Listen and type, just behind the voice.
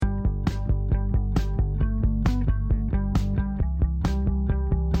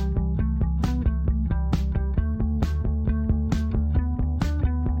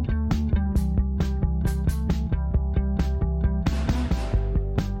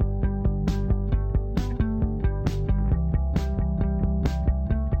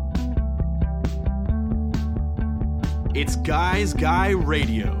It's Guys Guy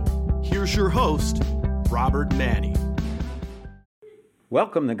Radio. Here's your host, Robert Manni.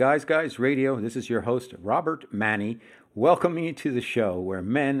 Welcome to Guys Guys Radio. This is your host, Robert Manni, welcoming you to the show where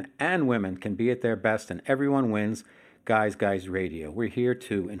men and women can be at their best and everyone wins. Guys Guys Radio. We're here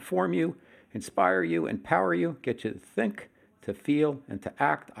to inform you, inspire you, empower you, get you to think, to feel, and to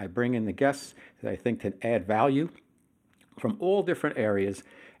act. I bring in the guests that I think can add value from all different areas,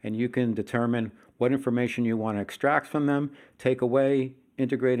 and you can determine what information you want to extract from them, take away,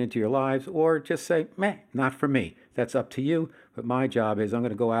 integrate into your lives, or just say, meh, not for me. That's up to you. But my job is I'm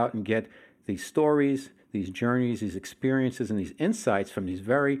going to go out and get these stories, these journeys, these experiences, and these insights from these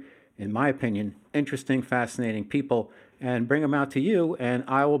very, in my opinion, interesting, fascinating people and bring them out to you. And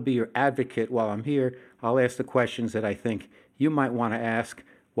I will be your advocate while I'm here. I'll ask the questions that I think you might want to ask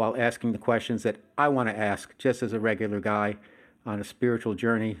while asking the questions that I want to ask just as a regular guy on a spiritual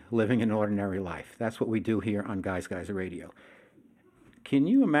journey, living an ordinary life. That's what we do here on Guys Guys Radio. Can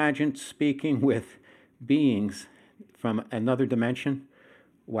you imagine speaking with beings from another dimension?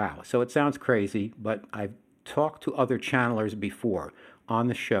 Wow. So it sounds crazy, but I've talked to other channelers before on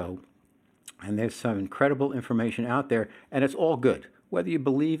the show, and there's some incredible information out there, and it's all good. Whether you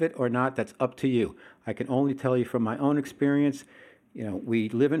believe it or not, that's up to you. I can only tell you from my own experience, we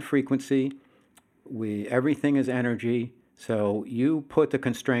live in frequency. Everything is energy. So you put the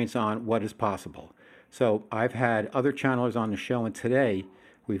constraints on what is possible. So I've had other channelers on the show, and today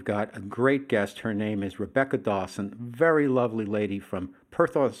we've got a great guest. Her name is Rebecca Dawson, very lovely lady from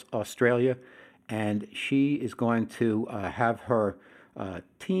Perth, Australia, and she is going to have her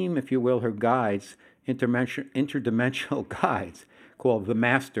team, if you will, her guides, interdimensional guides called the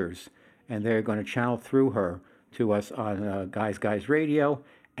Masters, and they're going to channel through her to us on Guys Guys Radio.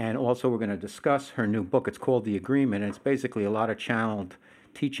 And also we're going to discuss her new book. It's called The Agreement, and it's basically a lot of channeled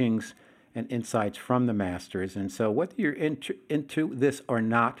teachings and insights from the Masters. And so whether you're into this or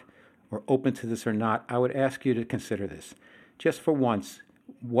not, or open to this or not, I would ask you to consider this. Just for once,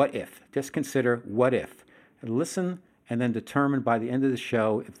 what if? Just consider what if. And listen, and then determine by the end of the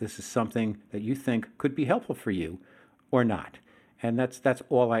show if this is something that you think could be helpful for you or not. And that's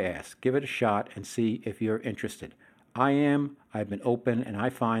all I ask. Give it a shot and see if you're interested. I've been open, and I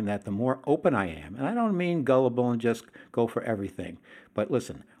find that the more open I am, and I don't mean gullible and just go for everything, but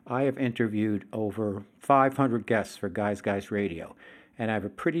listen, I have interviewed over 500 guests for Guys Guys Radio, and I have a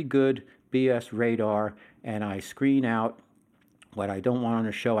pretty good BS radar, and I screen out what I don't want on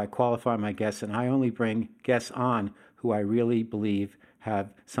the show. I qualify my guests, and I only bring guests on who I really believe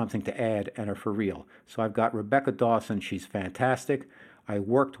have something to add and are for real. So I've got Rebecca Dawson. She's fantastic. I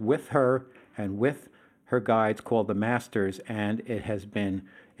worked with her and with her guides called the Masters, and it has been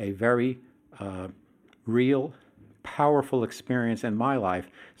a very real, powerful experience in my life.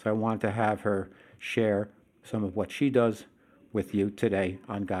 So I want to have her share some of what she does with you today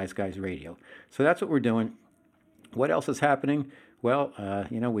on Guys Guys Radio. So that's what we're doing. What else is happening? Well,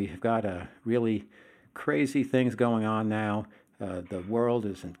 we've got really crazy things going on now. The world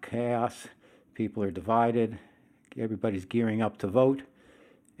is in chaos. People are divided. Everybody's gearing up to vote.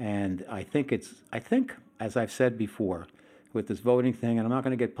 And I think, as I've said before, with this voting thing, and I'm not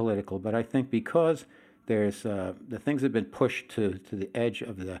going to get political, but I think because there's the things have been pushed to the edge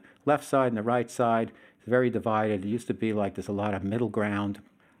of the left side and the right side, it's very divided. It used to be like there's a lot of middle ground.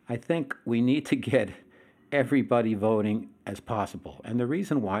 I think we need to get everybody voting as possible. And the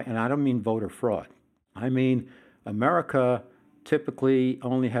reason why, and I don't mean voter fraud, I mean America typically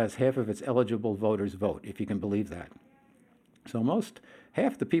only has half of its eligible voters vote, if you can believe that. So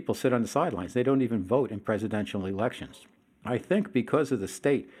half the people sit on the sidelines. They don't even vote in presidential elections. I think because of the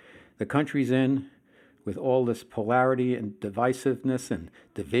state the country's in, with all this polarity and divisiveness and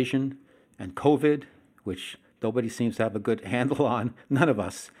division and COVID, which nobody seems to have a good handle on, none of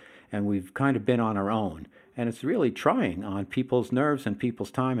us, and we've kind of been on our own. And it's really trying on people's nerves and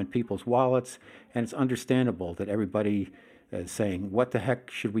people's time and people's wallets, and it's understandable that everybody is saying, what the heck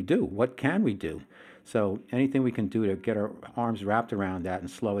should we do? What can we do? So anything we can do to get our arms wrapped around that and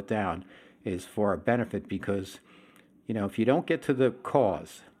slow it down is for our benefit, because, if you don't get to the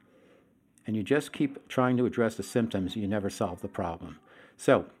cause and you just keep trying to address the symptoms, you never solve the problem.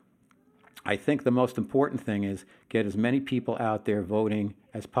 So I think the most important thing is get as many people out there voting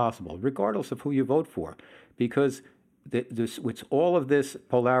as possible, regardless of who you vote for, because with all of this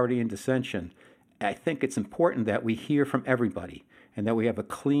polarity and dissension, I think it's important that we hear from everybody and that we have a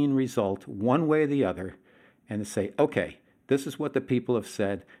clean result one way or the other, and to say, okay, this is what the people have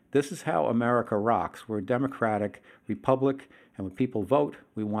said. This is how America rocks. We're a democratic republic, and when people vote,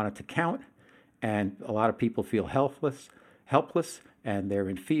 we want it to count. And a lot of people feel helpless, and they're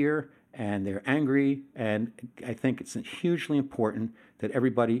in fear, and they're angry. And I think it's hugely important that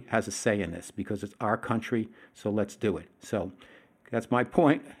everybody has a say in this because it's our country. So let's do it. So that's my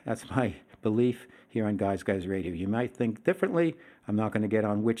point. That's my belief here on Guys Radio. You might think differently. I'm not going to get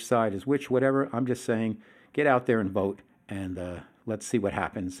on which side is which, whatever. I'm just saying get out there and vote, and let's see what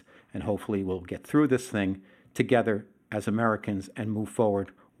happens. And hopefully we'll get through this thing together as Americans and move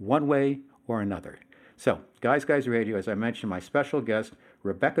forward one way or another. So, Guys Radio, as I mentioned, my special guest,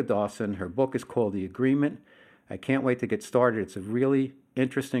 Rebecca Dawson. Her book is called The Agreement. I can't wait to get started. It's a really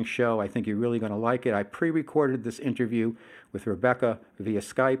interesting show. I think you're really going to like it. I pre-recorded this interview with Rebecca via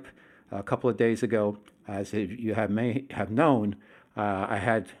Skype a couple of days ago. As you may have known, I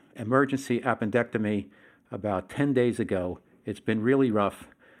had emergency appendectomy about 10 days ago. It's been really rough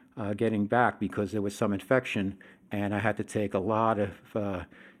getting back because there was some infection, and I had to take a lot of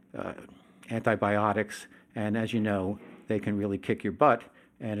antibiotics, and as you know, they can really kick your butt,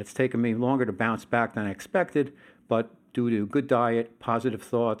 and it's taken me longer to bounce back than I expected, but due to good diet, positive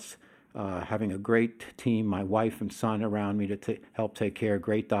thoughts, having a great team, my wife and son around me to help take care,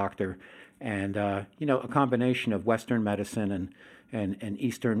 great doctor, and a combination of Western medicine and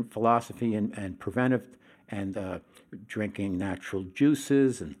Eastern philosophy and preventive and drinking natural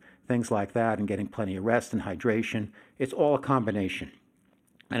juices and things like that and getting plenty of rest and hydration. It's all a combination.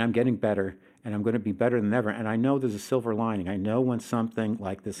 And I'm getting better, and I'm going to be better than ever. And I know there's a silver lining. I know when something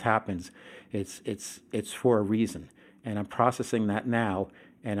like this happens, it's for a reason. And I'm processing that now,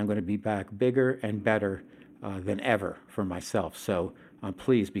 and I'm going to be back bigger and better than ever for myself. So I'm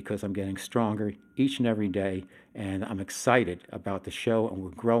pleased because I'm getting stronger each and every day, and I'm excited about the show, and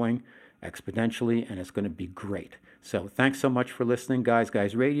we're growing exponentially, and it's going to be great. So thanks so much for listening,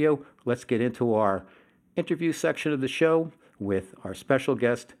 Guys Radio. Let's get into our interview section of the show with our special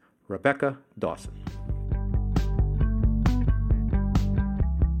guest, Rebecca Dawson.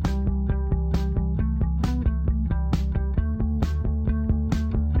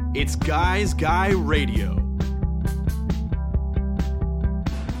 It's Guys Radio.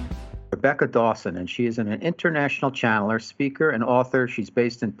 Rebecca Dawson, and she is an international channeler, speaker, and author. She's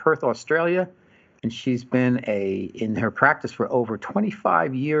based in Perth, Australia, and she's been in her practice for over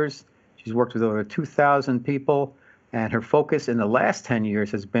 25 years. She's worked with over 2,000 people, and her focus in the last 10 years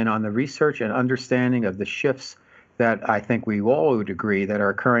has been on the research and understanding of the shifts that I think we all would agree that are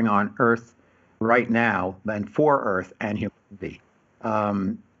occurring on Earth right now and for Earth and humanity.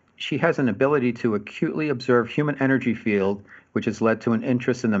 She has an ability to acutely observe human energy field, which has led to an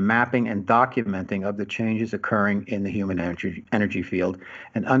interest in the mapping and documenting of the changes occurring in the human energy field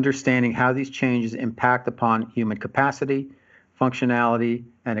and understanding how these changes impact upon human capacity, functionality,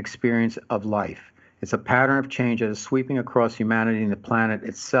 and experience of life. It's a pattern of change that is sweeping across humanity and the planet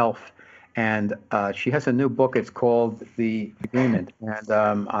itself. And she has a new book. It's called The Agreement. And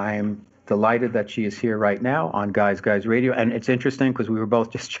I'm delighted that she is here right now on Guys Radio. And it's interesting because we were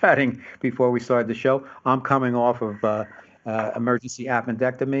both just chatting before we started the show. I'm coming off of emergency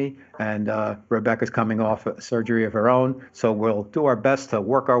appendectomy, and Rebecca's coming off a surgery of her own. So we'll do our best to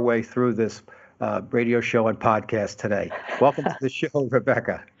work our way through this radio show and podcast today. Welcome to the show,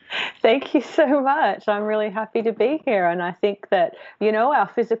 Rebecca. Thank you so much. I'm really happy to be here. And I think that, our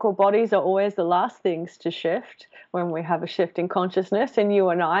physical bodies are always the last things to shift when we have a shift in consciousness. And you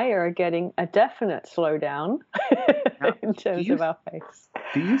and I are getting a definite slowdown in terms of our pace.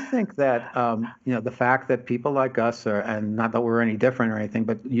 Do you think that, the fact that people like us are, and not that we're any different or anything,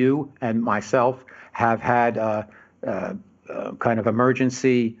 but you and myself have had kind of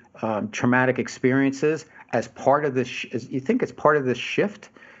emergency traumatic experiences as part of this, you think it's part of this shift?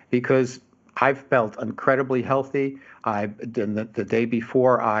 Because I've felt incredibly healthy. The day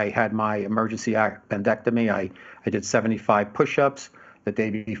before I had my emergency appendectomy, I did 75 push-ups. The day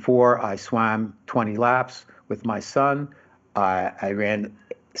before, I swam 20 laps with my son. I ran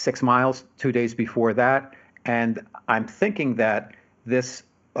 6 miles 2 days before that. And I'm thinking that this,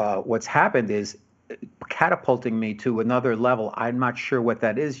 what's happened is catapulting me to another level. I'm not sure what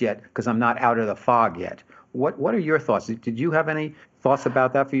that is yet because I'm not out of the fog yet. What are your thoughts? Did you have any thoughts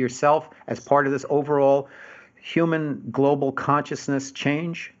about that for yourself as part of this overall human global consciousness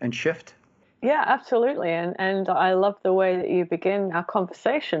change and shift? Yeah, absolutely. And I love the way that you begin our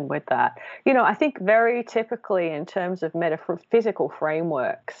conversation with that. I think very typically in terms of metaphysical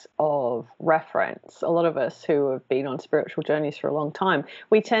frameworks of reference, a lot of us who have been on spiritual journeys for a long time,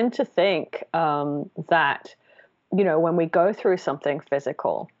 we tend to think that, when we go through something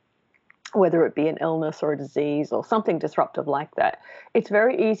physical, whether it be an illness or a disease or something disruptive like that, it's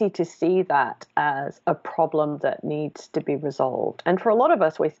very easy to see that as a problem that needs to be resolved. And for a lot of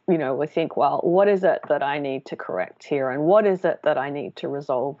us, we think, well, what is it that I need to correct here? And what is it that I need to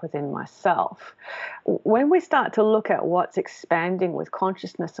resolve within myself? When we start to look at what's expanding with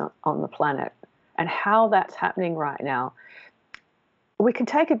consciousness on the planet and how that's happening right now, we can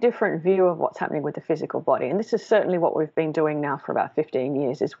take a different view of what's happening with the physical body. And this is certainly what we've been doing now for about 15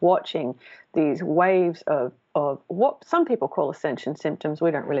 years, is watching these waves of what some people call ascension symptoms.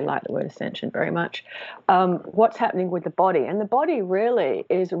 We don't really like the word ascension very much. What's happening with the body. And the body really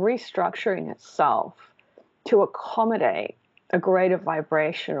is restructuring itself to accommodate a greater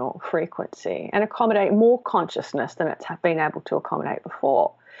vibrational frequency and accommodate more consciousness than it's been able to accommodate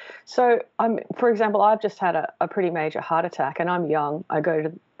before. So, for example, I've just had a pretty major heart attack, and I'm young. I go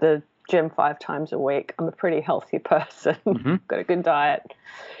to the gym 5 times a week. I'm a pretty healthy person, got a good diet.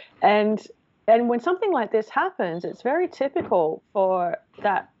 And when something like this happens, it's very typical for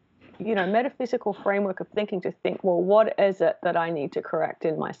that, metaphysical framework of thinking to think, well, what is it that I need to correct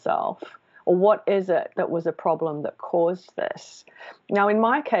in myself? Or what is it that was a problem that caused this? Now, in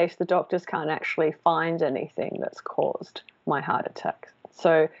my case, the doctors can't actually find anything that's caused my heart attack.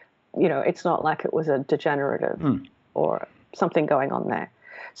 So, it's not like it was a degenerative or something going on there.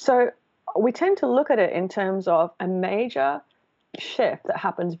 So we tend to look at it in terms of a major shift that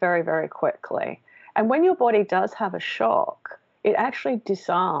happens very, very quickly. And when your body does have a shock, it actually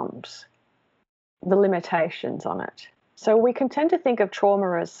disarms the limitations on it. So we can tend to think of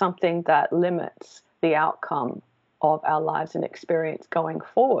trauma as something that limits the outcome of our lives and experience going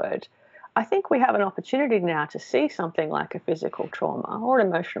forward. I think we have an opportunity now to see something like a physical trauma or an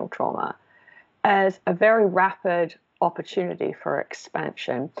emotional trauma as a very rapid opportunity for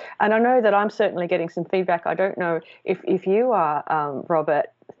expansion. And I know that I'm certainly getting some feedback. I don't know if you are, Robert,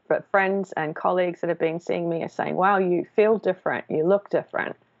 but friends and colleagues that have been seeing me are saying, wow, you feel different, you look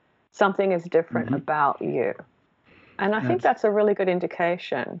different, something is different about you. And I think that's a really good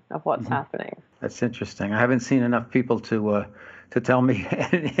indication of what's happening. That's interesting. I haven't seen enough people to tell me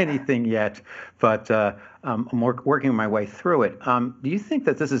anything yet, but I'm working my way through it. Do you think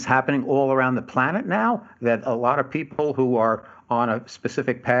that this is happening all around the planet now, that a lot of people who are on a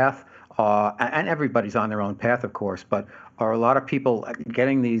specific path, and everybody's on their own path, of course, but are a lot of people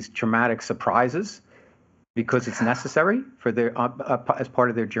getting these traumatic surprises because it's necessary for their as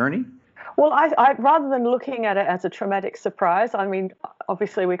part of their journey? Well, I rather than looking at it as a traumatic surprise, I mean,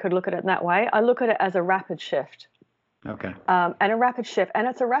 obviously we could look at it in that way. I look at it as a rapid shift. Okay. And a rapid shift. And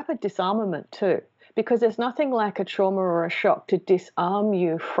it's a rapid disarmament too, because there's nothing like a trauma or a shock to disarm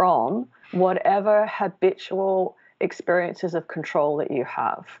you from whatever habitual experiences of control that you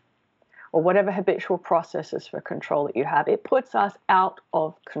have, or whatever habitual processes for control that you have. It puts us out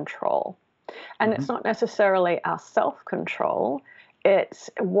of control. And it's not necessarily our self-control. It's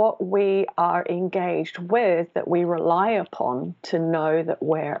what we are engaged with that we rely upon to know that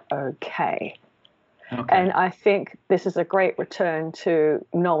we're okay. And I think this is a great return to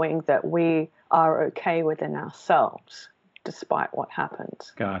knowing that we are okay within ourselves, despite what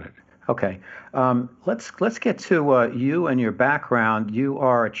happens. Got it. Okay. Let's get to you and your background. You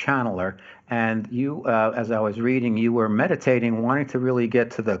are a channeler, and you, as I was reading, you were meditating, wanting to really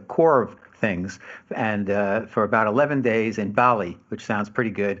get to the core of things, and for about 11 days in Bali, which sounds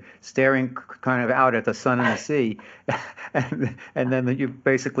pretty good, staring kind of out at the sun and the sea, and then you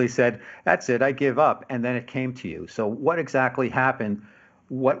basically said, that's it, I give up, and then it came to you. So what exactly happened?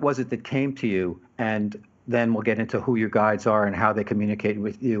 What was it that came to you? And then we'll get into who your guides are and how they communicate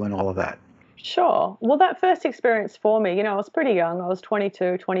with you and all of that. Sure. Well, that first experience for me, I was pretty young. I was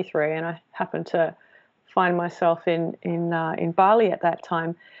 22, 23, and I happened to find myself in Bali at that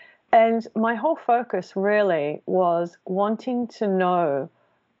time. And my whole focus really was wanting to know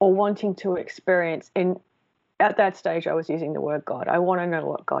or wanting to experience at that stage, I was using the word God. I want to know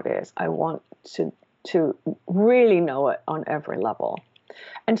what God is. I want to really know it on every level.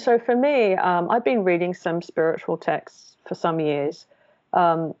 And so for me, I've been reading some spiritual texts for some years.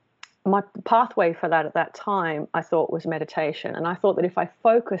 My pathway for that at that time, I thought, was meditation. And I thought that if I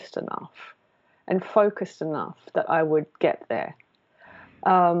focused enough, that I would get there.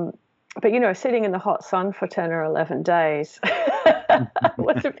 But, sitting in the hot sun for 10 or 11 days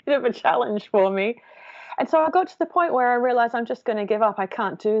was a bit of a challenge for me. And so I got to the point where I realized I'm just going to give up. I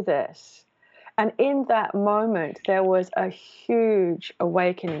can't do this. And in that moment, there was a huge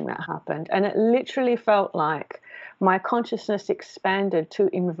awakening that happened. And it literally felt like my consciousness expanded to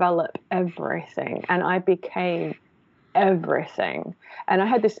envelop everything. And I became everything. And I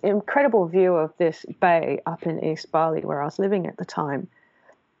had this incredible view of this bay up in East Bali where I was living at the time.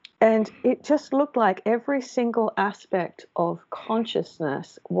 And it just looked like every single aspect of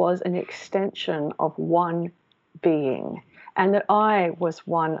consciousness was an extension of one being, and that I was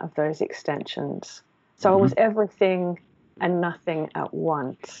one of those extensions. So I was everything and nothing at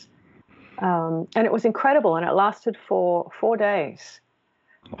once. And it was incredible, and it lasted for 4 days.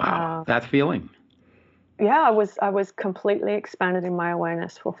 Wow, that feeling. Yeah, I was completely expanded in my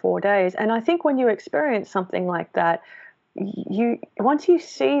awareness for 4 days. And I think when you experience something like that, you once you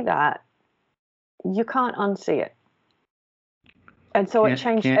see that, you can't unsee it. And so it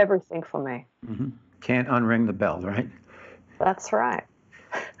changed everything for me. Can't unring the bell, right? That's right.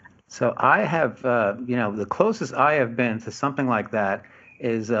 So I have, the closest I have been to something like that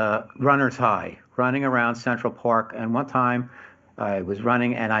is runner's high, running around Central Park. And one time I was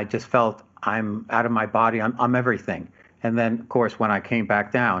running and I just felt I'm out of my body. I'm everything. And then, of course, when I came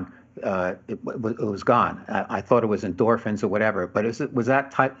back down, it was gone. I thought it was endorphins or whatever. But was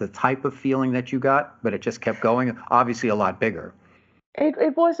that the type of feeling that you got? But it just kept going. Obviously, a lot bigger.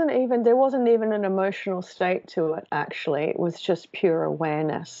 It wasn't even, there wasn't even an emotional state to it, actually. It was just pure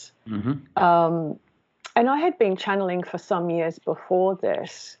awareness. And I had been channeling for some years before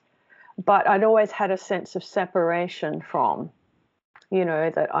this, but I'd always had a sense of separation from,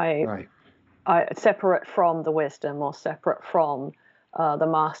 that I separate from the wisdom or separate from the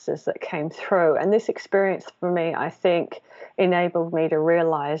masters that came through. And this experience for me, I think, enabled me to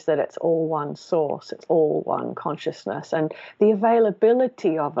realize that it's all one source, it's all one consciousness, and the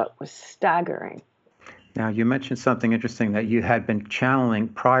availability of it was staggering. Now, you mentioned something interesting that you had been channeling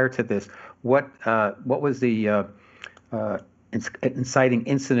prior to this. What was the inciting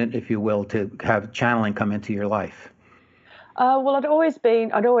incident, if you will, to have channeling come into your life? Well, I'd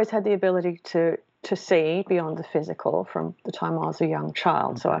always had the ability to see beyond the physical from the time I was a young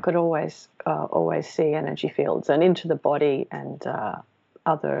child. So I could always see energy fields and into the body and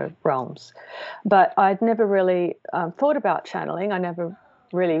other realms. But I'd never really thought about channeling. I never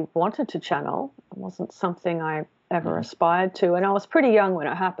really wanted to channel. It wasn't something I ever aspired to. And I was pretty young when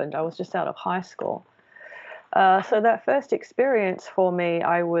it happened. I was just out of high school. So that first experience for me,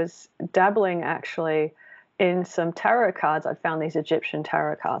 I was dabbling actually in some tarot cards. I found these Egyptian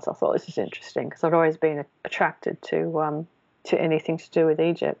tarot cards. I thought, this is interesting, because I'd always been attracted to anything to do with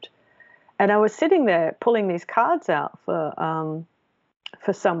Egypt. And I was sitting there pulling these cards out for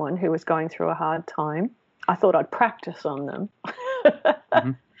someone who was going through a hard time. I thought I'd practice on them.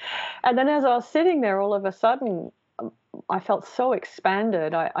 And then as I was sitting there, all of a sudden, I felt so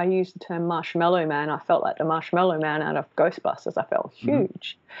expanded. I used the term Marshmallow Man. I felt like the Marshmallow Man out of Ghostbusters. I felt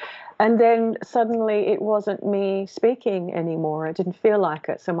huge. And then suddenly it wasn't me speaking anymore. It didn't feel like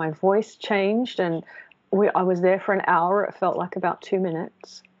it. So my voice changed, and I was there for an hour. It felt like about 2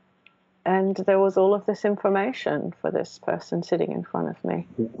 minutes. And there was all of this information for this person sitting in front of me.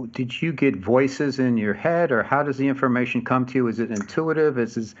 Did you get voices in your head, or how does the information come to you? Is it intuitive?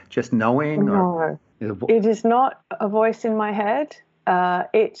 Is it just knowing? No, it is not a voice in my head.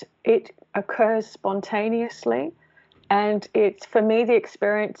 It occurs spontaneously. And for me, the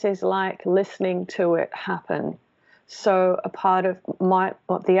experience is like listening to it happen. So a part of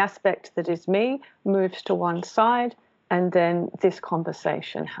the aspect that is me moves to one side, and then this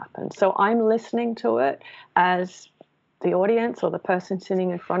conversation happens. So I'm listening to it as the audience or the person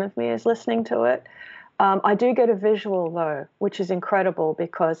sitting in front of me is listening to it. I do get a visual, though, which is incredible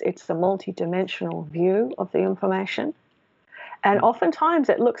because it's the multidimensional view of the information. And oftentimes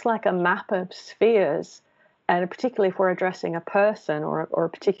it looks like a map of spheres, and particularly if we're addressing a person or a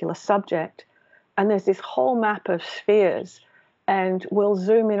particular subject, and there's this whole map of spheres, and we'll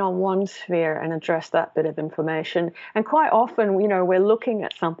zoom in on one sphere and address that bit of information. And quite often, we're looking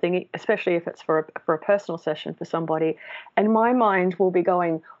at something, especially if it's for a personal session for somebody, and my mind will be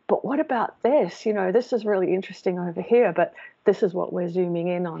going, but what about this? This is really interesting over here, but this is what we're zooming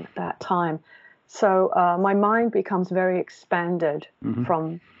in on at that time. So my mind becomes very expanded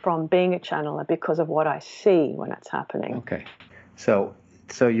from being a channeler because of what I see when it's happening. Okay. So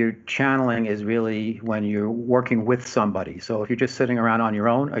your channeling is really when you're working with somebody. So if you're just sitting around on your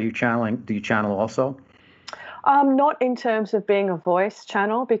own, are you channeling? Do you channel also? Not in terms of being a voice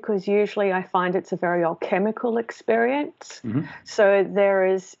channel, because usually I find it's a very alchemical experience. So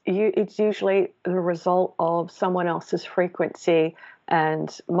it's usually the result of someone else's frequency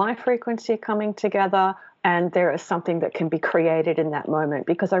and my frequency coming together, and there is something that can be created in that moment,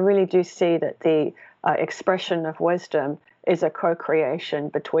 because I really do see that the expression of wisdom is a co-creation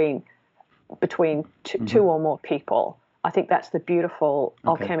between two or more people. I think that's the beautiful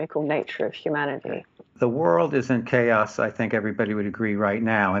alchemical nature of humanity. the world is in chaos. I think everybody would agree right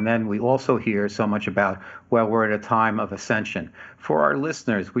now. And then we also hear so much about, well, we're at a time of ascension. For our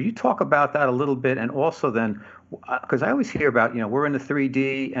listeners, will you talk about that a little bit? And also then, because I always hear about, we're in the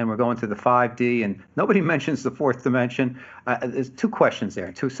 3D and we're going to the 5D, and nobody mentions the fourth dimension. There's two questions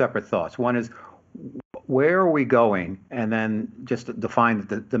there, two separate thoughts. One is, where are we going? And then just define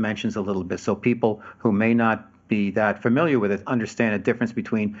the dimensions a little bit so people who may not be that familiar with it understand the difference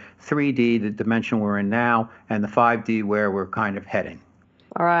between 3D, the dimension we're in now, and the 5D where we're kind of heading.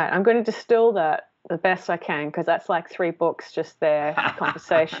 All right, I'm going to distill that the best I can, because that's like 3 books just there,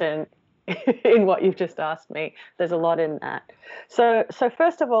 conversation in what you've just asked me. There's a lot in that. So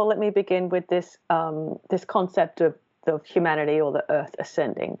first of all, let me begin with this concept of humanity or the earth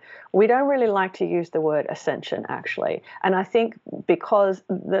ascending. We don't really like to use the word ascension, actually. And I think because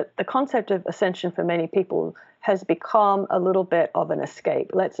the concept of ascension for many people has become a little bit of an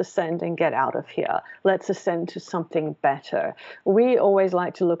escape. Let's ascend and get out of here. Let's ascend to something better. We always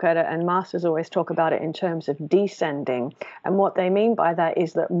like to look at it, and masters always talk about it in terms of descending. And what they mean by that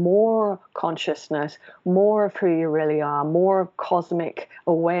is that more consciousness, more of who you really are, more of cosmic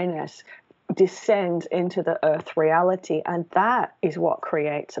awareness descends into the earth reality, and that is what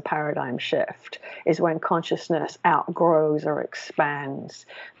creates a paradigm shift, is when consciousness outgrows or expands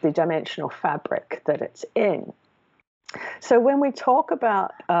the dimensional fabric that it's in. So when we talk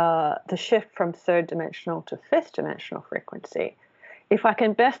about the shift from third dimensional to fifth dimensional frequency, if I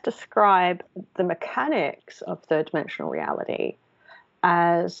can best describe the mechanics of third dimensional reality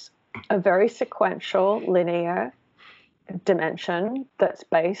as a very sequential, linear dimension that's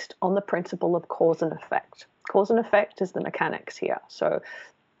based on the principle of cause and effect. Cause and effect is the mechanics here. So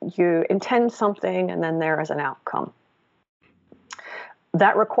you intend something and then there is an outcome.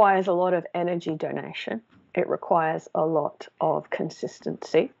 That requires a lot of energy donation. It requires a lot of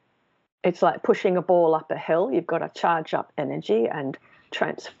consistency. It's like pushing a ball up a hill. You've got to charge up energy and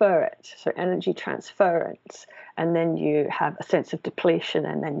transfer it. So energy transference, and then you have a sense of depletion,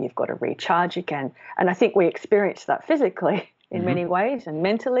 and then you've got to recharge again. And I think we experience that physically in many ways, and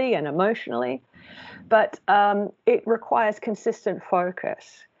mentally and emotionally, but it requires consistent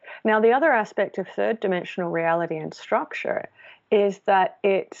focus. Now, the other aspect of third dimensional reality and structure is that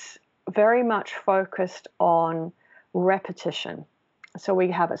it's very much focused on repetition. So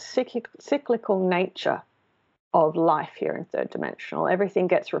we have a cyclical nature of life here in third dimensional. Everything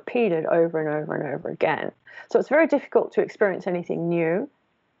gets repeated over and over and over again. So it's very difficult to experience anything new,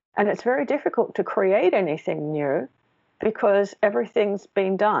 and it's very difficult to create anything new because everything's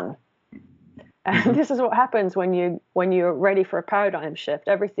been done. And this is what happens when you're ready for a paradigm shift.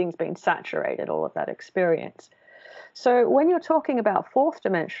 Everything's been saturated, all of that experience. So when you're talking about fourth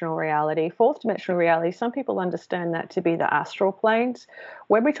dimensional reality, some people understand that to be the astral planes.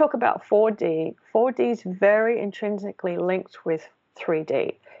 When we talk about 4D, 4D is very intrinsically linked with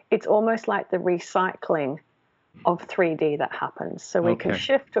 3D. It's almost like the recycling of 3D that happens. So we can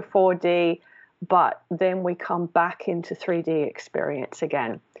shift to 4D, but then we come back into 3D experience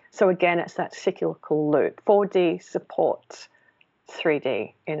again. So again, it's that cyclical loop. 4D supports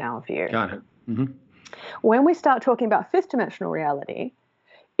 3D in our view. Got it. Mm-hmm. When we start talking about fifth dimensional reality,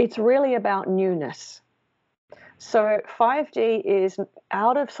 it's really about newness. So 5D is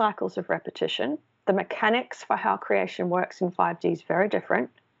out of cycles of repetition. The mechanics for how creation works in 5D is very different.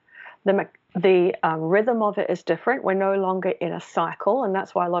 The rhythm of it is different. We're no longer in a cycle, and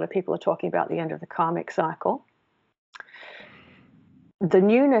that's why a lot of people are talking about the end of the karmic cycle. The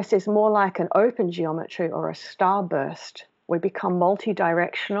newness is more like an open geometry or a starburst. We become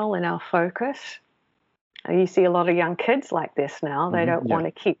multi-directional in our focus. You see a lot of young kids like this now. They don't want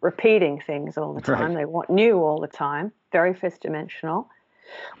to keep repeating things all the time. Right. They want new all the time, very fifth dimensional.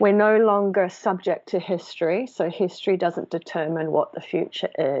 We're no longer subject to history, so history doesn't determine what the future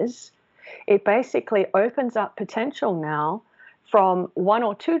is. It basically opens up potential now from 1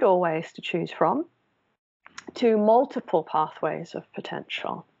 or 2 doorways to choose from to multiple pathways of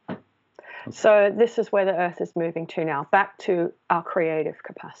potential. So this is where the Earth is moving to now, back to our creative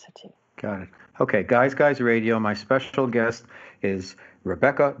capacity. Got it. Okay, Guys Radio, my special guest is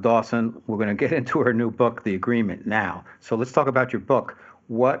Rebecca Dawson. We're going to get into her new book, The Agreement, now. So let's talk about your book.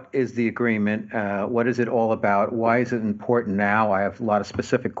 What is The Agreement? What is it all about? Why is it important now? I have a lot of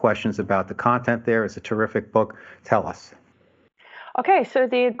specific questions about the content there. It's a terrific book. Tell us. Okay, so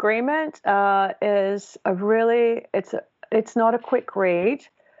The Agreement is it's not a quick read.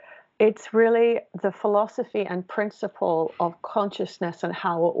 It's really the philosophy and principle of consciousness and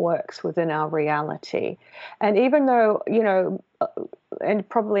how it works within our reality. And even though, and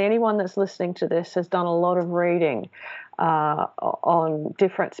probably anyone that's listening to this has done a lot of reading, on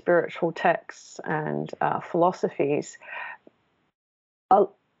different spiritual texts and philosophies, a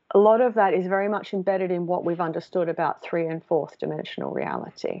lot of that is very much embedded in what we've understood about 3 and 4th dimensional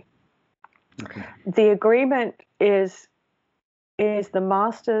reality. Okay. The agreement is the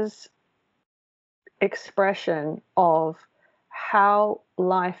master's expression of how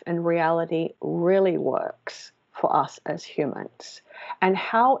life and reality really works for us as humans, and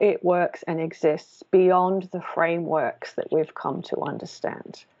how it works and exists beyond the frameworks that we've come to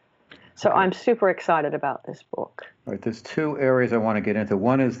understand. So Okay. I'm super excited about this book. All right, there's 2 areas I want to get into.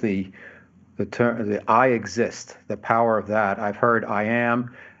 One is the term, the I exist, the power of that. I've heard I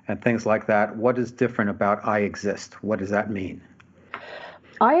am and things like that. What is different about I exist? What does that mean?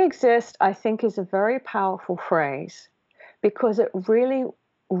 I exist, I think, is a very powerful phrase because it really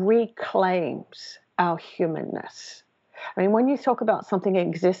reclaims our humanness. I mean, when you talk about something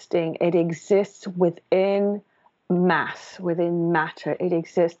existing, it exists within mass, within matter. It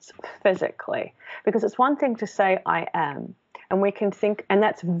exists physically. Because it's one thing to say, I am. And we can think, and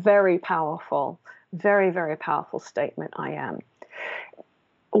that's very powerful, very, very powerful statement, I am.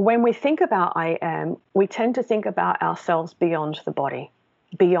 When we think about I am, we tend to think about ourselves beyond the body,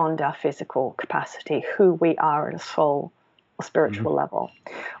 beyond our physical capacity, who we are at a soul or spiritual level.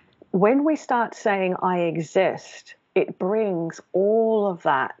 When we start saying I exist, it brings all of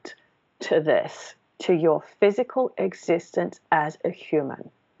that to this, to your physical existence as a human.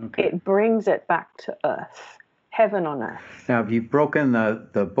 Okay. It brings it back to earth, heaven on earth. Now, you've broken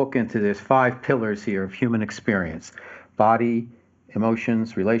the book into, there's 5 pillars here of human experience: body,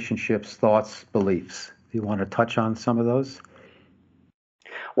 emotions, relationships, thoughts, beliefs. Do you want to touch on some of those?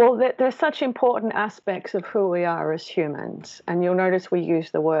 Well, there's such important aspects of who we are as humans. And you'll notice we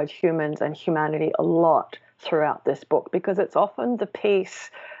use the word humans and humanity a lot throughout this book because it's often the piece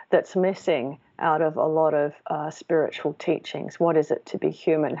that's missing out of a lot of spiritual teachings. What is it to be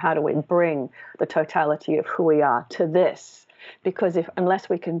human? How do we bring the totality of who we are to this? Because unless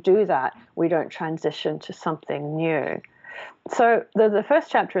we can do that, we don't transition to something new. So the first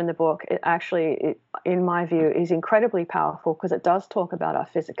chapter in the book, in my view, is incredibly powerful because it does talk about our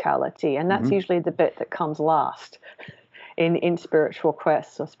physicality, and that's usually the bit that comes last in spiritual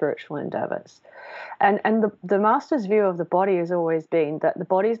quests or spiritual endeavors. And the master's view of the body has always been that the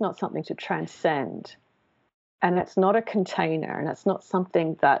body is not something to transcend, and it's not a container, and it's not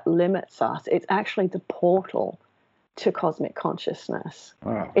something that limits us. It's actually the portal to cosmic consciousness.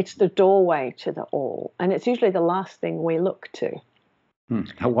 Wow. It's the doorway to the all, and it's usually the last thing we look to.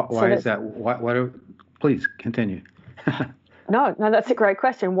 Why is that? Please continue. No, that's a great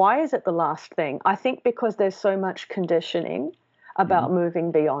question. Why is it the last thing? I think because there's so much conditioning about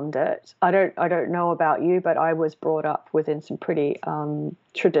moving beyond it. I don't know about you, but I was brought up within some pretty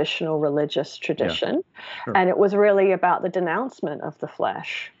traditional religious tradition, Sure. and it was really about the denouncement of the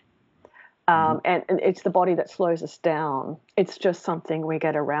flesh. And it's the body that slows us down. It's just something we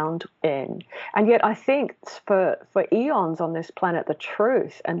get around in. And yet I think for eons on this planet, the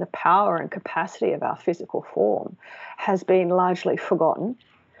truth and the power and capacity of our physical form has been largely forgotten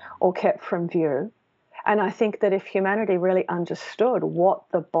or kept from view. And I think that if humanity really understood what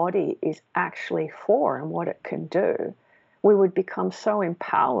the body is actually for and what it can do, we would become so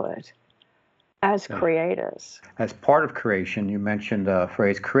empowered as creators. As part of creation, you mentioned a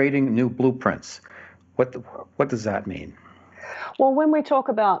phrase, creating new blueprints. What does that mean? Well, when we talk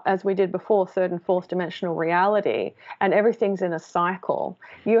about, as we did before, 3rd and 4th dimensional reality, and everything's in a cycle,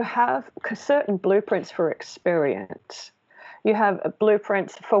 you have certain blueprints for experience. You have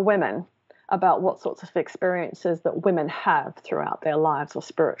blueprints for women about what sorts of experiences that women have throughout their lives or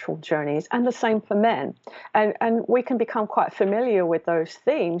spiritual journeys, and the same for men. And we can become quite familiar with those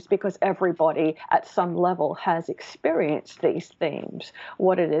themes because everybody at some level has experienced these themes,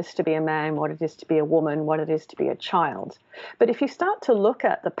 what it is to be a man, what it is to be a woman, what it is to be a child. But if you start to look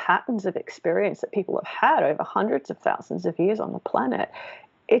at the patterns of experience that people have had over hundreds of thousands of years on the planet,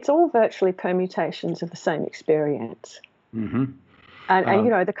 it's all virtually permutations of the same experience.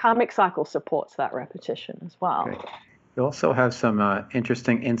 And the karmic cycle supports that repetition as well. Okay. You also have some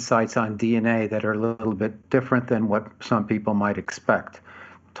interesting insights on DNA that are a little bit different than what some people might expect.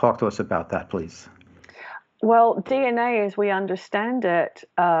 Talk to us about that, please. Well, DNA, as we understand it,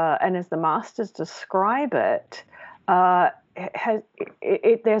 and as the masters describe it,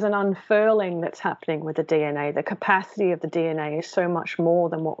 there's an unfurling that's happening with the DNA. The capacity of the DNA is so much more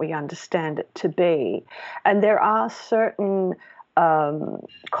than what we understand it to be. And there are certain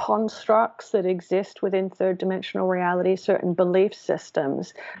constructs that exist within third dimensional reality, certain belief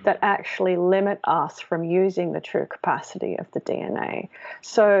systems that actually limit us from using the true capacity of the DNA.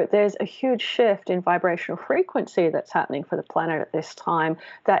 So there's a huge shift in vibrational frequency that's happening for the planet at this time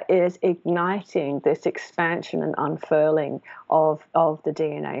that is igniting this expansion and unfurling of the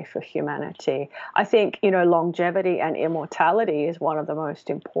DNA for humanity. I think, longevity and immortality is one of the most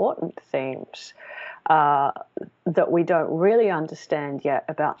important themes that we don't really understand yet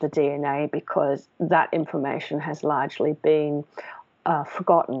about the DNA, because that information has largely been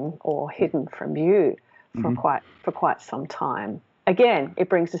forgotten or hidden from view for quite some time. Again, it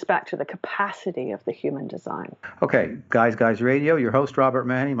brings us back to the capacity of the human design. Okay, Guys Radio, your host, Robert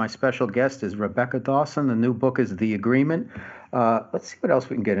Manny. My special guest is Rebecca Dawson. The new book is The Agreement. Let's see what else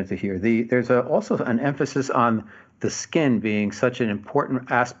we can get into here. There's also an emphasis on the skin being such an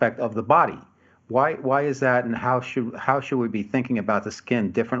important aspect of the body. Why is that, and how should we be thinking about the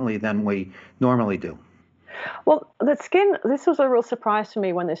skin differently than we normally do? Well, the skin, this was a real surprise to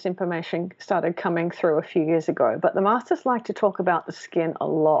me when this information started coming through a few years ago, but the masters like to talk about the skin a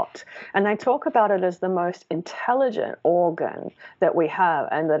lot, and they talk about it as the most intelligent organ that we have,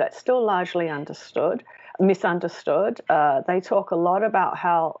 and that it's still largely misunderstood. They talk a lot about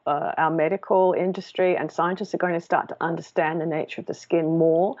how our medical industry and scientists are going to start to understand the nature of the skin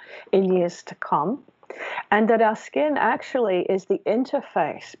more in years to come, and that our skin actually is the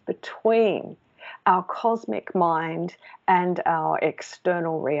interface between our cosmic mind and our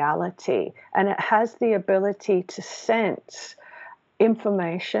external reality. And it has the ability to sense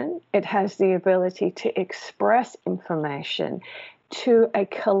information. It has the ability to express information to a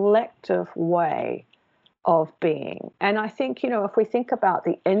collective way of being. And I think, if we think about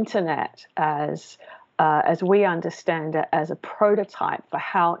the internet as we understand it, as a prototype for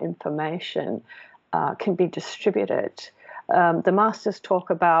how information can be distributed, the masters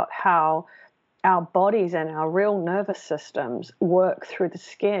talk about how our bodies and our real nervous systems work through the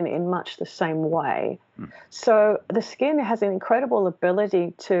skin in much the same way. So the skin has an incredible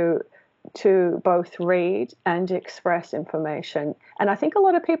ability to both read and express information. And I think a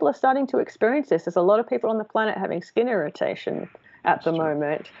lot of people are starting to experience this. There's a lot of people on the planet having skin irritation at the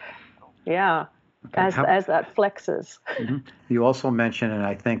moment. Yeah. Okay. As that flexes. Mm-hmm. You also mentioned, and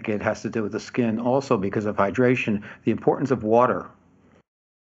I think it has to do with the skin also because of hydration, the importance of water.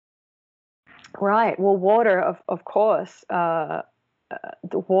 Right. Well, water, of course, the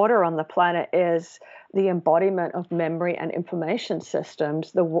water on the planet is the embodiment of memory and information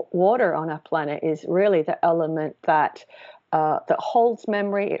systems. The water on our planet is really the element that holds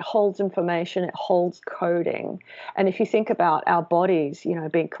memory, it holds information, it holds coding. And if you think about our bodies,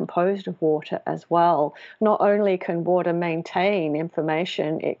 being composed of water as well, not only can water maintain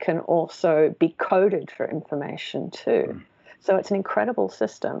information, it can also be coded for information too. So it's an incredible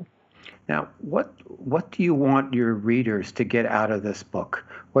system. Now, what do you want your readers to get out of this book?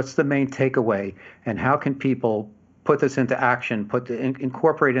 What's the main takeaway, and how can people put this into action,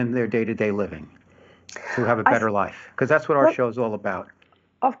 incorporate in their day-to-day living to have a better life? Because that's what our show is all about.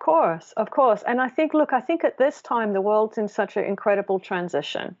 Of course. And I think at this time, the world's in such an incredible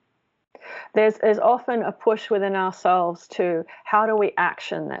transition. There's often a push within ourselves to how do we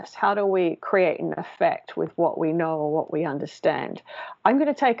action this? How do we create an effect with what we know or what we understand? I'm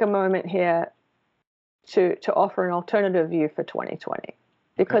going to take a moment here to offer an alternative view for 2020,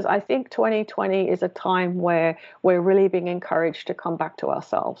 because I think 2020 is a time where we're really being encouraged to come back to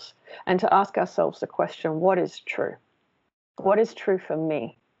ourselves and to ask ourselves the question, what is true? What is true for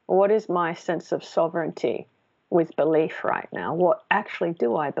me? What is my sense of sovereignty with belief right now? What actually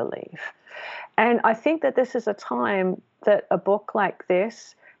do I believe? And I think that this is a time that a book like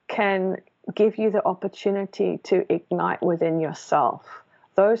this can give you the opportunity to ignite within yourself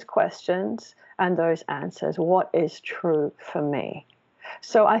those questions and those answers. What is true for me?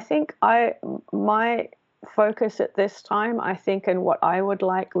 So I think my focus at this time, I think, and what I would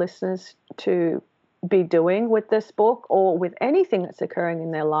like listeners to be doing with this book or with anything that's occurring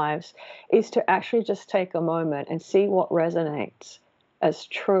in their lives is to actually just take a moment and see what resonates as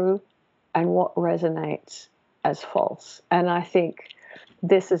true and what resonates as false. And I think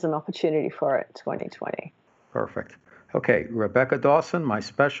this is an opportunity for it, 2020. Perfect. Okay, Rebecca Dawson, my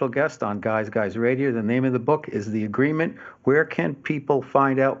special guest on Guys Radio. The name of the book is The Agreement. Where can people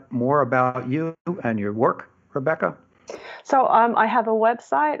find out more about you and your work, Rebecca? So I have a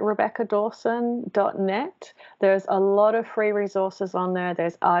website, RebeccaDawson.net. There's a lot of free resources on there.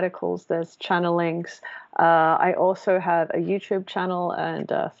 There's articles, there's channelings. I also have a YouTube channel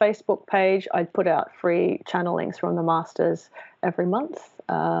and a Facebook page. I put out free channelings from the masters every month,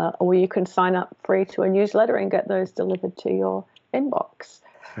 or you can sign up free to a newsletter and get those delivered to your inbox.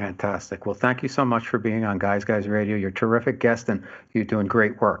 Fantastic. Well, thank you so much for being on Guys Guys Radio. You're a terrific guest and you're doing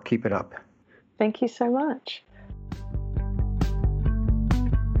great work. Keep it up. Thank you so much.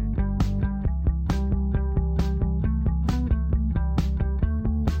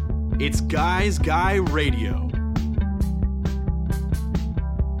 It's Guys Guy Radio.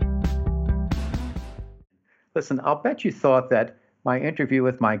 Listen, I'll bet you thought that my interview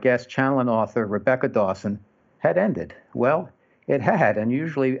with my guest, channel and author Rebecca Dawson, had ended. Well, it had, and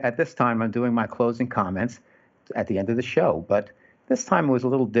usually at this time I'm doing my closing comments at the end of the show, but this time it was a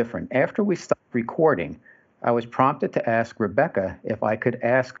little different. After we stopped recording, I was prompted to ask Rebecca if I could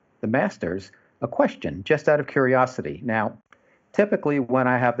ask the masters a question, just out of curiosity. Now, typically when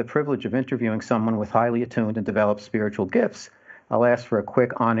I have the privilege of interviewing someone with highly attuned and developed spiritual gifts, I'll ask for a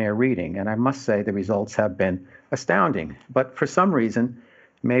quick on-air reading, and I must say the results have been astounding. But for some reason,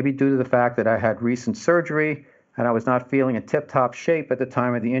 maybe due to the fact that I had recent surgery and I was not feeling in tip-top shape at the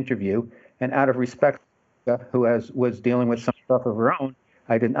time of the interview, and out of respect for who was dealing with some stuff of her own,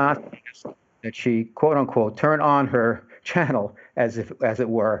 I did not ask that she, quote-unquote, turn on her channel as it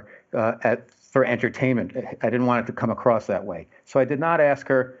were, for entertainment. I didn't want it to come across that way. So I did not ask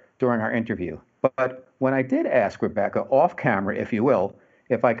her during our interview. But when I did ask Rebecca, off camera, if you will,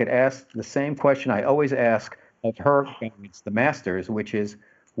 if I could ask the same question I always ask of her guides, the masters, which is,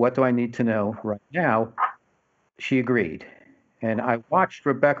 what do I need to know right now? She agreed. And I watched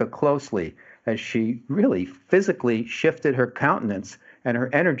Rebecca closely as she really physically shifted her countenance and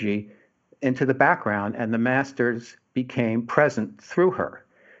her energy into the background, and the masters became present through her.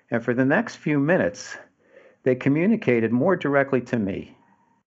 And for the next few minutes, they communicated more directly to me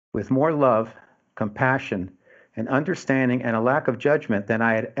with more love, compassion, and understanding, and a lack of judgment than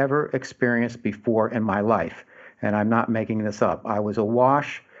I had ever experienced before in my life. And I'm not making this up. I was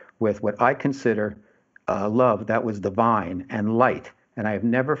awash with what I consider love that was divine and light. And I have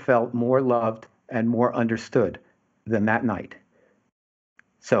never felt more loved and more understood than that night.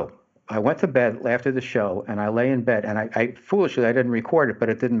 So I went to bed after the show, and I lay in bed, and I foolishly, I didn't record it, but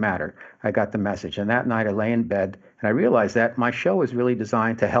it didn't matter. I got the message. And that night I lay in bed, and I realized that my show is really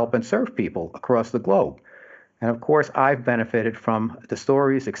designed to help and serve people across the globe. And of course, I've benefited from the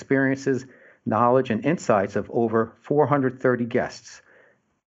stories, experiences, knowledge, and insights of over 430 guests.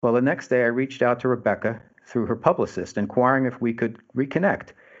 Well, the next day I reached out to Rebecca through her publicist, inquiring if we could reconnect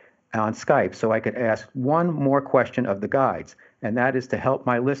on Skype so I could ask one more question of the guides, and that is to help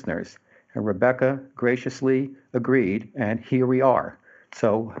my listeners. And Rebecca graciously agreed, and here we are.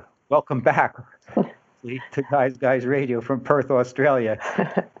 So welcome back to Guys Radio from Perth, Australia,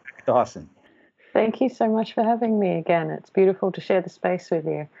 Dawson. Thank you so much for having me again. It's beautiful to share the space with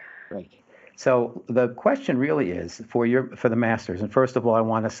you. Great. So the question really is for the masters. And first of all, I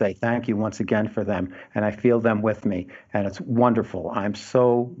want to say thank you once again for them. And I feel them with me. And it's wonderful. I'm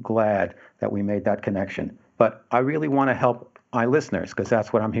so glad that we made that connection. But I really want to help my listeners because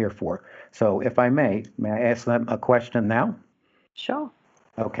that's what I'm here for. So if I may I ask them a question now? Sure.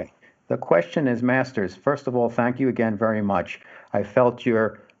 Okay. The question is, masters, first of all, thank you again very much. I felt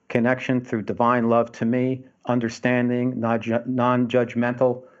your connection through divine love to me, understanding,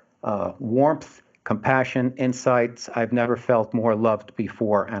 non-judgmental, warmth, compassion, insights. I've never felt more loved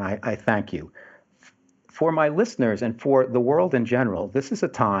before, and I thank you. For my listeners and for the world in general, this is a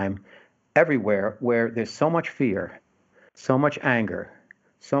time everywhere where there's so much fear, so much anger,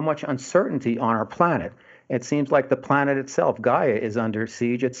 so much uncertainty on our planet. It seems like the planet itself, Gaia, is under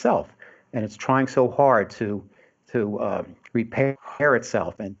siege itself, and it's trying so hard to repair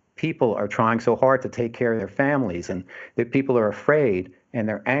itself, and people are trying so hard to take care of their families, and the people are afraid, and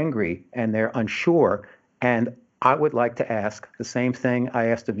they're angry, and they're unsure. And I would like to ask the same thing I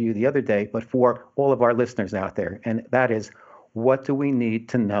asked of you the other day, but for all of our listeners out there, and that is, what do we need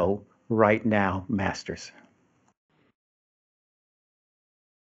to know right now, masters?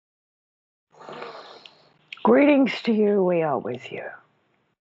 Greetings to you, we are with you.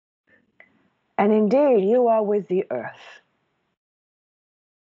 And indeed, you are with the earth.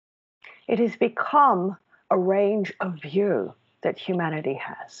 It has become a range of view that humanity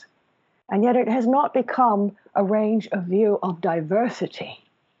has. And yet it has not become a range of view of diversity,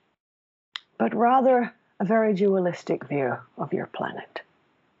 but rather a very dualistic view of your planet.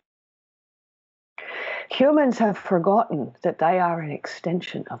 Humans have forgotten that they are an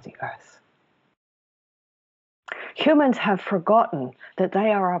extension of the earth. Humans have forgotten that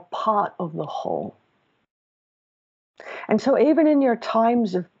they are a part of the whole. And so even in your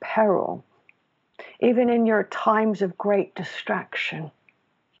times of peril, even in your times of great distraction,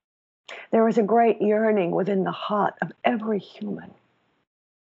 there is a great yearning within the heart of every human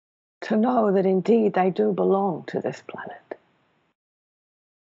to know that indeed they do belong to this planet.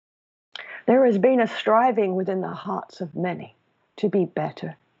 There has been a striving within the hearts of many to be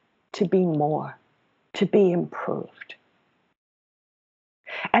better, to be more, to be improved.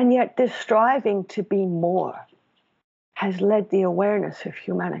 And yet this striving to be more has led the awareness of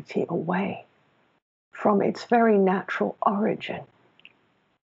humanity away from its very natural origin.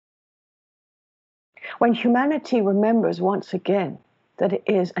 When humanity remembers once again that it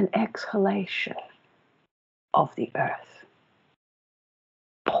is an exhalation of the earth,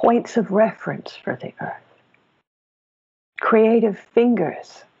 points of reference for the earth, creative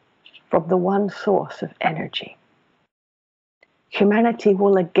fingers from the one source of energy, humanity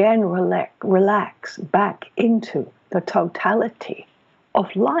will again relax back into the totality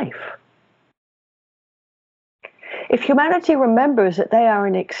of life. If humanity remembers that they are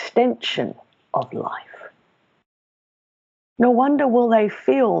an extension of life, no wonder will they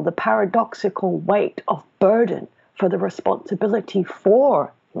feel the paradoxical weight of burden for the responsibility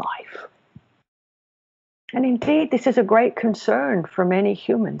for life. And indeed, this is a great concern for many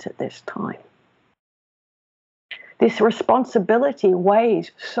humans at this time. This responsibility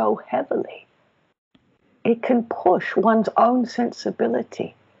weighs so heavily. It can push one's own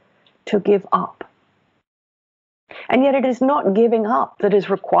sensibility to give up. And yet it is not giving up that is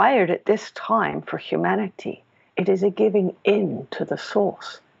required at this time for humanity. It is a giving in to the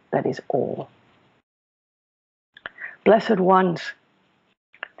source that is all. Blessed ones,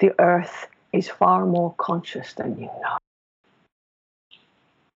 the earth is far more conscious than you know.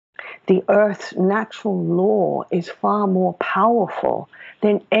 The earth's natural law is far more powerful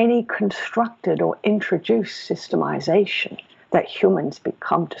than any constructed or introduced systemization that humans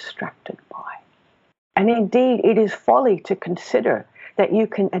become distracted by. And indeed, it is folly to consider that you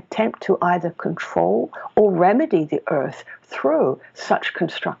can attempt to either control or remedy the earth through such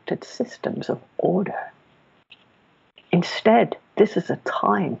constructed systems of order. Instead, this is a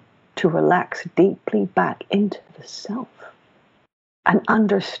time to relax deeply back into the self and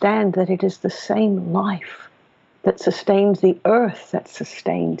understand that it is the same life that sustains the earth that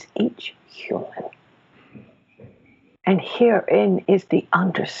sustains each human. And herein is the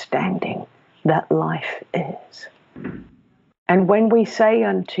understanding that life is. And when we say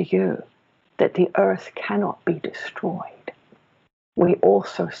unto you that the earth cannot be destroyed, we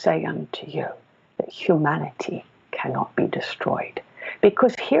also say unto you that humanity cannot be destroyed.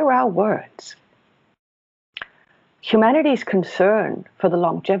 Because hear our words. Humanity's concern for the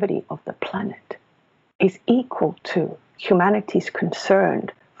longevity of the planet is equal to humanity's concern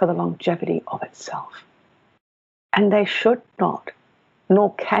for the longevity of itself. And they should not,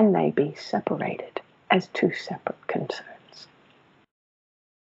 nor can they be separated as two separate concerns.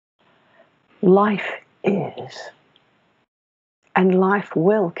 Life is, and life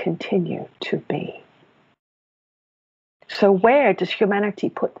will continue to be. So where does humanity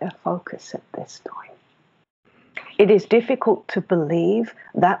put their focus at this time? It is difficult to believe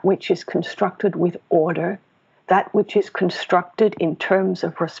that which is constructed with order, that which is constructed in terms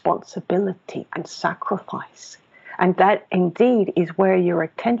of responsibility and sacrifice. And that indeed is where your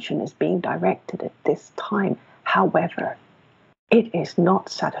attention is being directed at this time. However, it is not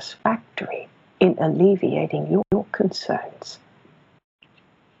satisfactory in alleviating your concerns.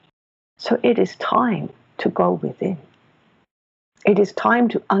 So it is time to go within. It is time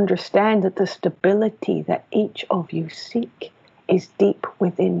to understand that the stability that each of you seek is deep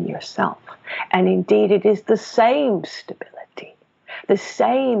within yourself. And indeed, it is the same stability, the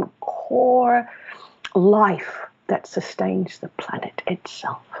same core life that sustains the planet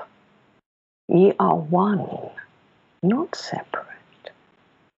itself. Ye are one, not separate.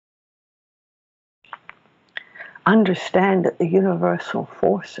 Understand that the universal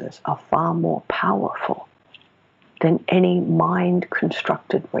forces are far more powerful than any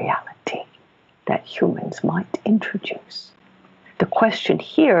mind-constructed reality that humans might introduce. The question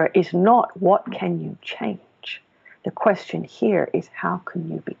here is not what can you change? The question here is how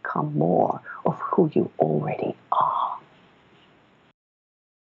can you become more of who you already are?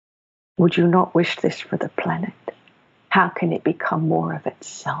 Would you not wish this for the planet? How can it become more of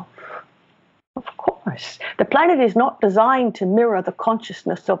itself? Of course. The planet is not designed to mirror the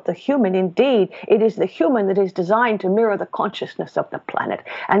consciousness of the human. Indeed, it is the human that is designed to mirror the consciousness of the planet.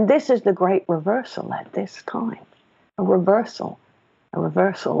 And this is the great reversal at this time. A reversal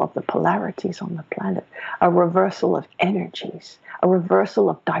of the polarities on the planet, a reversal of energies, a reversal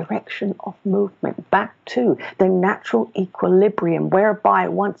of direction of movement back to the natural equilibrium whereby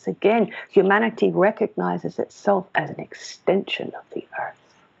once again humanity recognizes itself as an extension of the earth.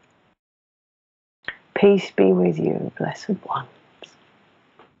 Peace be with you, blessed ones.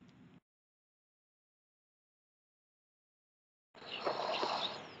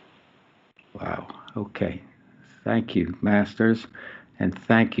 Wow. Okay. Thank you, Masters. And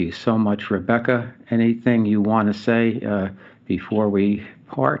thank you so much, Rebecca. Anything you want to say before we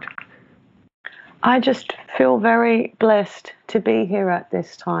part? I just feel very blessed to be here at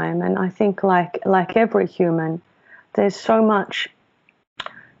this time. And I think, like every human, there's so much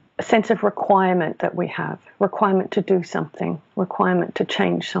sense of requirement that we have, requirement to do something, requirement to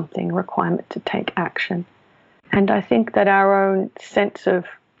change something, requirement to take action. And I think that our own sense of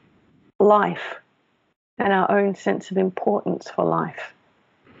life and our own sense of importance for life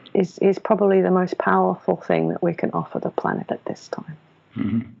is probably the most powerful thing that we can offer the planet at this time.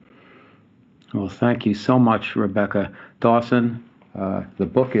 Mm-hmm. Well, thank you so much, Rebecca Dawson.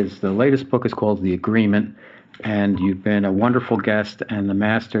 The latest book is called The Agreement, and you've been a wonderful guest, and the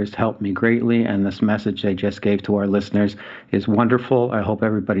Masters helped me greatly, and this message they just gave to our listeners is wonderful. I hope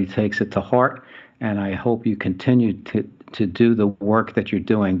everybody takes it to heart, and I hope you continue to do the work that you're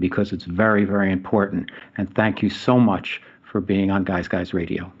doing, because it's very, very important. And thank you so much for being on Guys Guys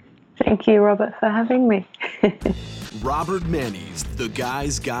Radio. Thank you, Robert, for having me. Robert Manny's The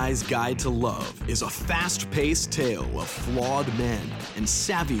Guy's Guy's Guide to Love is a fast-paced tale of flawed men and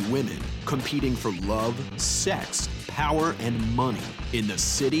savvy women competing for love, sex, power, and money in the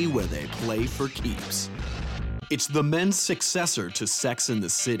city where they play for keeps. It's the men's successor to Sex and the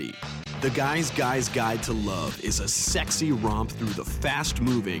City. The Guy's Guy's Guide to Love is a sexy romp through the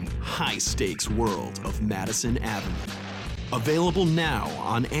fast-moving, high-stakes world of Madison Avenue. Available now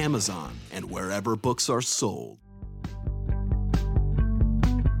on Amazon and wherever books are sold.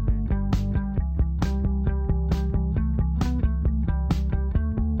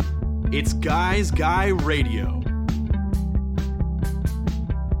 It's Guys Guy Radio.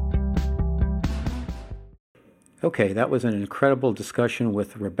 Okay, that was an incredible discussion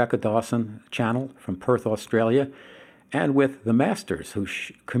with Rebecca Dawson, channel from Perth, Australia, and with the Masters, who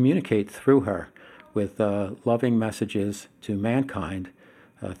communicate through her with loving messages to mankind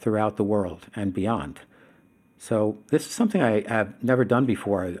throughout the world and beyond. So this is something I have never done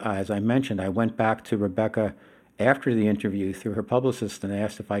before. As I mentioned, I went back to Rebecca after the interview through her publicist and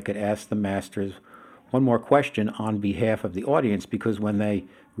asked if I could ask the Masters one more question on behalf of the audience, because when they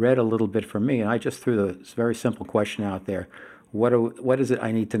read a little bit from me, and I just threw this very simple question out there, what is it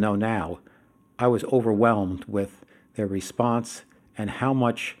I need to know now? I was overwhelmed with their response and how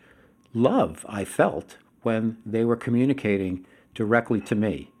much love I felt when they were communicating directly to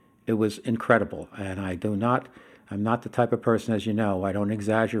me. It was incredible, and I'm not the type of person, as you know, I don't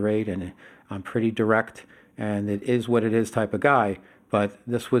exaggerate, and I'm pretty direct, and it is what it is type of guy, but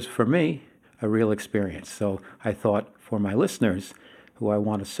this was, for me, a real experience. So I thought, for my listeners who I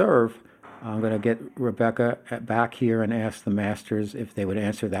want to serve, I'm going to get Rebecca back here and ask the Masters if they would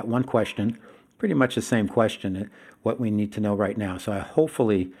answer that one question, pretty much the same question, what we need to know right now. So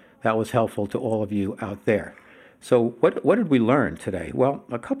hopefully that was helpful to all of you out there. So what did we learn today? Well,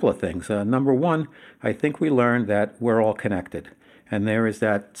 a couple of things. Number one, I think we learned that we're all connected. And there is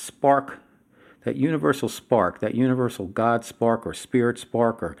that spark, that universal spark, that universal God spark or spirit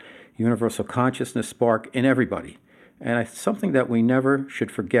spark or universal consciousness spark in everybody. And it's something that we never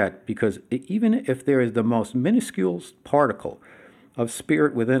should forget, because even if there is the most minuscule particle of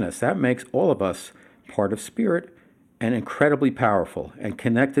spirit within us, that makes all of us part of spirit and incredibly powerful and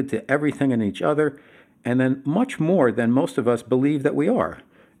connected to everything and each other, and then much more than most of us believe that we are.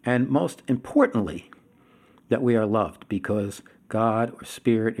 And most importantly, that we are loved, because God, or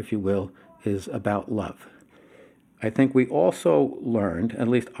spirit, if you will, is about love. I think we also learned, at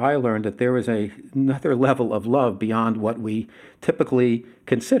least I learned, that there is another level of love beyond what we typically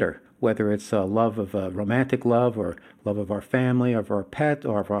consider, whether it's a love of a romantic love, or love of our family, of our pet,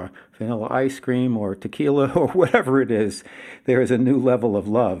 or of our vanilla ice cream, or tequila, or whatever it is. There is a new level of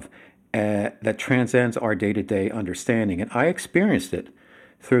love that transcends our day-to-day understanding. And I experienced it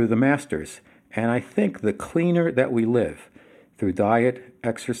through the Masters. And I think the cleaner that we live, through diet,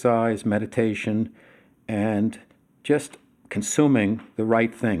 exercise, meditation, and just consuming the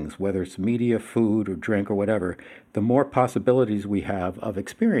right things, whether it's media, food, or drink, or whatever, the more possibilities we have of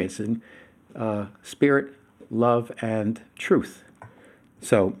experiencing spirit, love, and truth.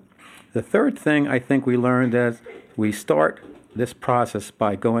 So the third thing I think we learned is we start this process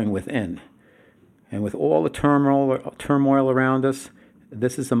by going within. And with all the turmoil around us,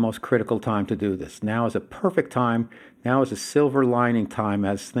 this is the most critical time to do this. Now is a perfect time. Now is a silver lining time,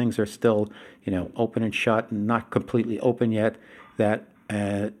 as things are still, open and shut and not completely open yet,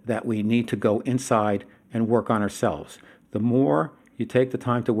 that we need to go inside and work on ourselves. The more you take the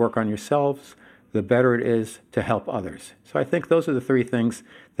time to work on yourselves, the better it is to help others. So I think those are the three things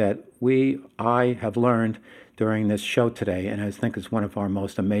that I have learned during this show today, and I think it's one of our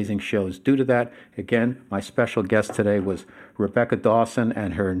most amazing shows. Due to that, again, my special guest today was Rebecca Dawson,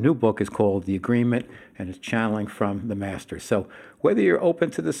 and her new book is called The Agreement, and it's channeling from the Master. So whether you're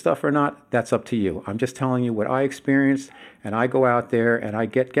open to this stuff or not, that's up to you. I'm just telling you what I experienced, and I go out there and I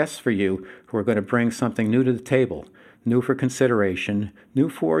get guests for you who are going to bring something new to the table, new for consideration, new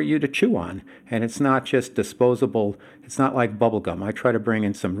for you to chew on. And it's not just disposable. It's not like bubble gum. I try to bring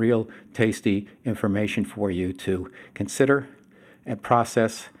in some real tasty information for you to consider and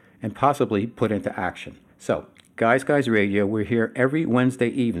process and possibly put into action. So, Guys Radio, we're here every Wednesday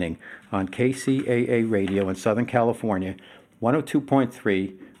evening on KCAA Radio in Southern California,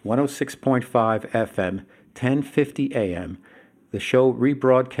 102.3, 106.5 FM, 1050 AM. The show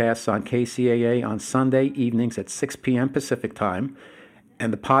rebroadcasts on KCAA on Sunday evenings at 6 p.m. Pacific Time,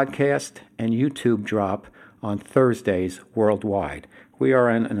 and the podcast and YouTube drop on Thursdays worldwide. We are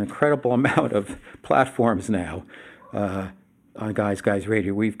on an incredible amount of platforms now on Guys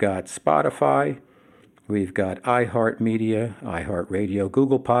Radio. We've got Spotify, we've got iHeartMedia, iHeartRadio,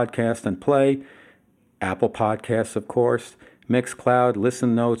 Google Podcast and Play, Apple Podcasts, of course, Mixcloud,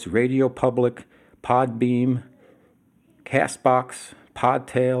 Listen Notes, Radio Public, Podbeam, Castbox,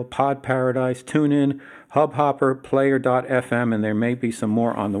 Podtail, Pod Paradise, TuneIn, Hubhopper, Player.fm, and there may be some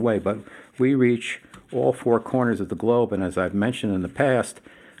more on the way, but we reach all four corners of the globe, and as I've mentioned in the past,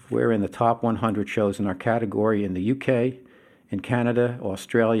 we're in the top 100 shows in our category in the UK, in Canada,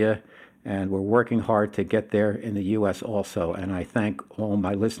 Australia, and we're working hard to get there in the US also, and I thank all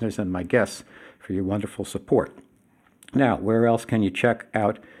my listeners and my guests for your wonderful support. Now, where else can you check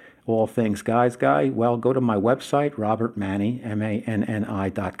out all things Guys Guy? Well, go to my website, robertmanni,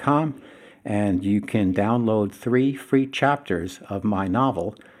 MANNI.com, and you can download 3 free chapters of my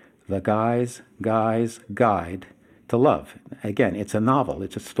novel, The Guys Guide to Love. Again, it's a novel.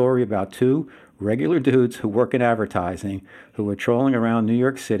 It's a story about 2 regular dudes who work in advertising who are trolling around New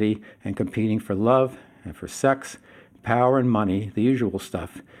York City and competing for love and for sex, power and money, the usual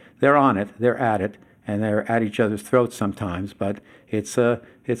stuff. They're on it, they're at it, and they're at each other's throats sometimes, but it's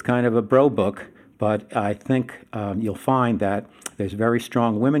kind of a bro book, but I think you'll find that there's very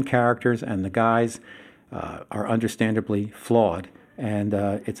strong women characters, and the guys are understandably flawed, and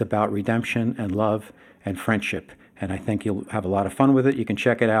it's about redemption and love and friendship, and I think you'll have a lot of fun with it. You can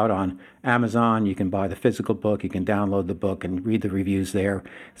check it out on Amazon, you can buy the physical book, you can download the book and read the reviews there.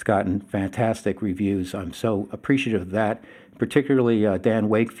 It's gotten fantastic reviews. I'm so appreciative of that. Particularly Dan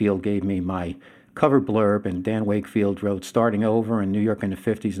Wakefield gave me my cover blurb, and Dan Wakefield wrote Starting Over in New York in the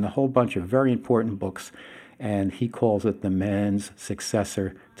 50s and a whole bunch of very important books, and he calls it the man's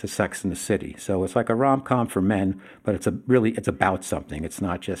successor to Sex and the City. So it's like a rom-com for men, but it's about something. It's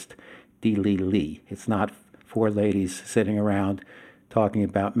not just dee-lee-lee. It's not 4 ladies sitting around talking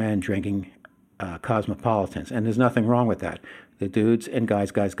about men drinking cosmopolitans, and there's nothing wrong with that. The dudes in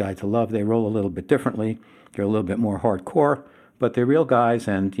Guys Guide to Love, they roll a little bit differently. They're a little bit more hardcore, but they're real guys,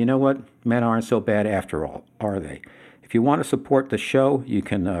 and you know what? Men aren't so bad after all, are they? If you want to support the show, you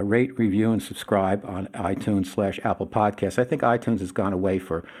can rate, review, and subscribe on iTunes/Apple Podcasts. I think iTunes has gone away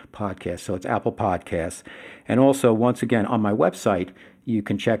for podcasts, so it's Apple Podcasts. And also, once again, on my website, you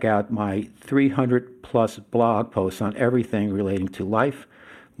can check out my 300-plus blog posts on everything relating to life,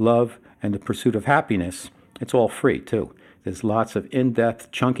 love, and the pursuit of happiness. It's all free, too. There's lots of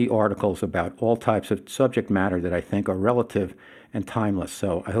in-depth, chunky articles about all types of subject matter that I think are relative and timeless.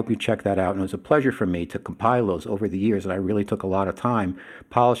 So I hope you check that out. And it was a pleasure for me to compile those over the years, and I really took a lot of time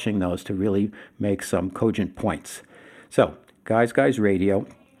polishing those to really make some cogent points. So, Guys Radio.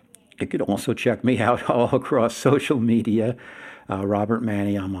 You can also check me out all across social media. Robert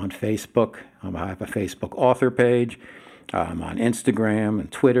Manni, I'm on Facebook. I have a Facebook author page. I'm on Instagram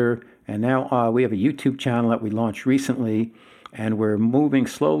and Twitter. And now we have a YouTube channel that we launched recently, and we're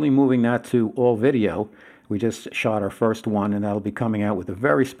slowly moving that to all video. We just shot our first one, and that'll be coming out with a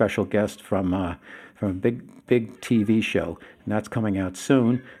very special guest from a big TV show, and that's coming out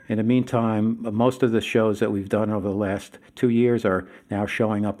soon. In the meantime, most of the shows that we've done over the last 2 years are now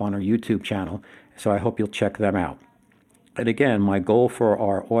showing up on our YouTube channel, so I hope you'll check them out. And again, my goal for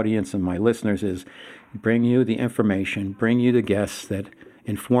our audience and my listeners is bring you the information, bring you the guests that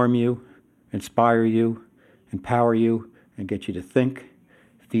inform you, inspire you, empower you, and get you to think,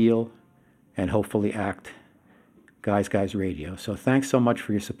 feel, and hopefully act. Guys Radio. So thanks so much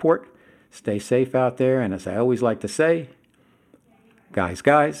for your support. Stay safe out there, and as I always like to say, guys,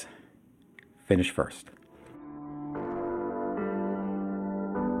 finish first.